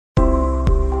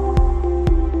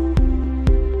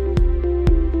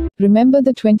Remember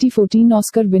the 2014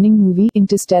 Oscar-winning movie,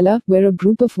 Interstellar, where a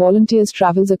group of volunteers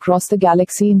travels across the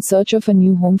galaxy in search of a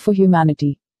new home for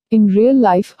humanity. In real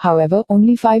life, however,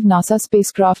 only 5 NASA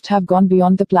spacecraft have gone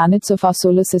beyond the planets of our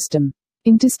solar system.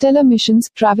 Interstellar missions,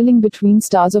 traveling between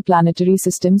stars or planetary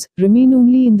systems, remain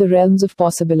only in the realms of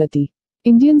possibility.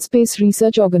 Indian Space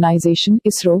Research Organization,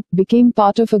 Isro, became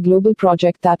part of a global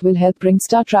project that will help bring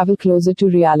star travel closer to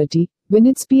reality, when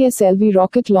its PSLV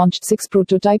rocket launched 6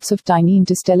 prototypes of tiny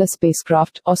interstellar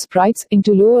spacecraft, or sprites,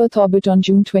 into low Earth orbit on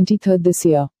June 23 this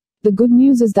year. The good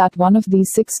news is that one of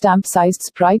these 6 stamp-sized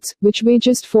sprites, which weigh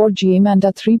just 4 gm and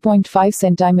are 3.5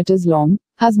 centimeters long,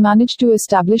 has managed to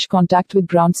establish contact with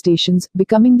ground stations,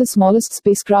 becoming the smallest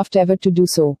spacecraft ever to do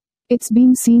so. It's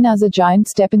been seen as a giant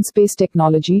step in space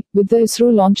technology, with the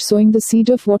Isro launch sowing the seed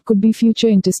of what could be future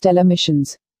interstellar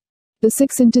missions. The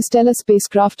 6 interstellar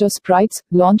spacecraft or sprites,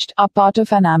 launched, are part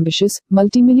of an ambitious,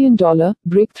 multi-million-dollar,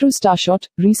 breakthrough starshot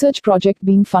research project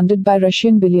being funded by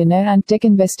Russian billionaire and tech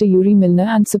investor Yuri Milner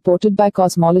and supported by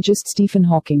cosmologist Stephen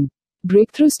Hawking.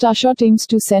 Breakthrough Starshot aims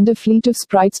to send a fleet of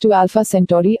sprites to Alpha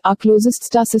Centauri, our closest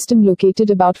star system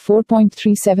located about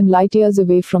 4.37 light-years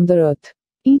away from the Earth.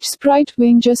 Each sprite,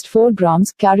 weighing just 4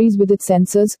 grams, carries with it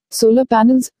sensors, solar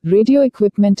panels, radio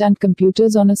equipment and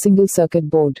computers on a single circuit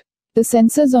board. The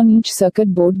sensors on each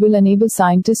circuit board will enable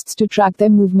scientists to track their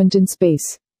movement in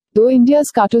space. Though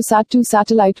India's Cartosat-2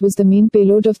 satellite was the main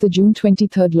payload of the June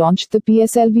 23 launch, the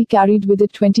PSLV carried with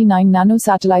it 29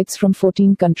 nanosatellites from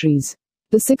 14 countries.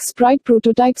 The 6 Sprite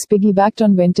prototypes piggybacked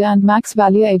on Venture and Max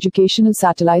Valier educational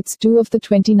satellites, 2 of the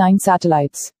 29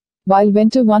 satellites. While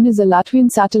Venture 1 is a Latvian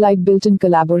satellite built in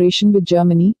collaboration with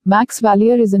Germany, Max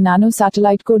Valier is a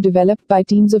nano-satellite co-developed by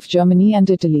teams of Germany and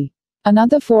Italy.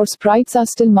 Another 4 sprites are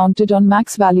still mounted on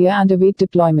Max Valier and await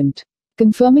deployment.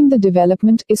 Confirming the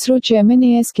development, ISRO Chairman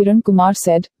A.S. Kiran Kumar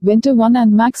said, Venture 1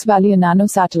 and Max Valier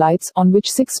nano-satellites, on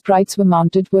which 6 sprites were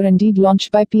mounted, were indeed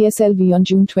launched by PSLV on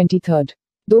June 23.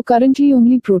 Though currently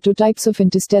only prototypes of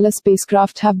interstellar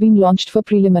spacecraft have been launched for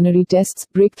preliminary tests,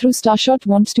 Breakthrough Starshot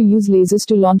wants to use lasers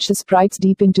to launch the sprites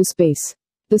deep into space.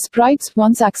 The sprites,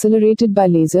 once accelerated by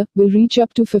laser, will reach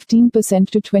up to 15%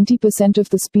 to 20% of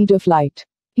the speed of light.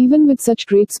 Even with such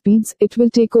great speeds, it will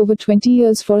take over 20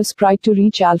 years for a sprite to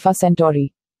reach Alpha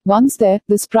Centauri. Once there,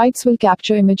 the sprites will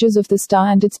capture images of the star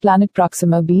and its planet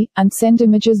Proxima b, and send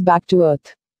images back to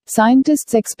Earth.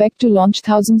 Scientists expect to launch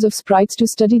thousands of sprites to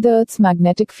study the Earth's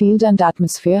magnetic field and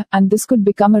atmosphere, and this could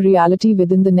become a reality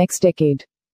within the next decade.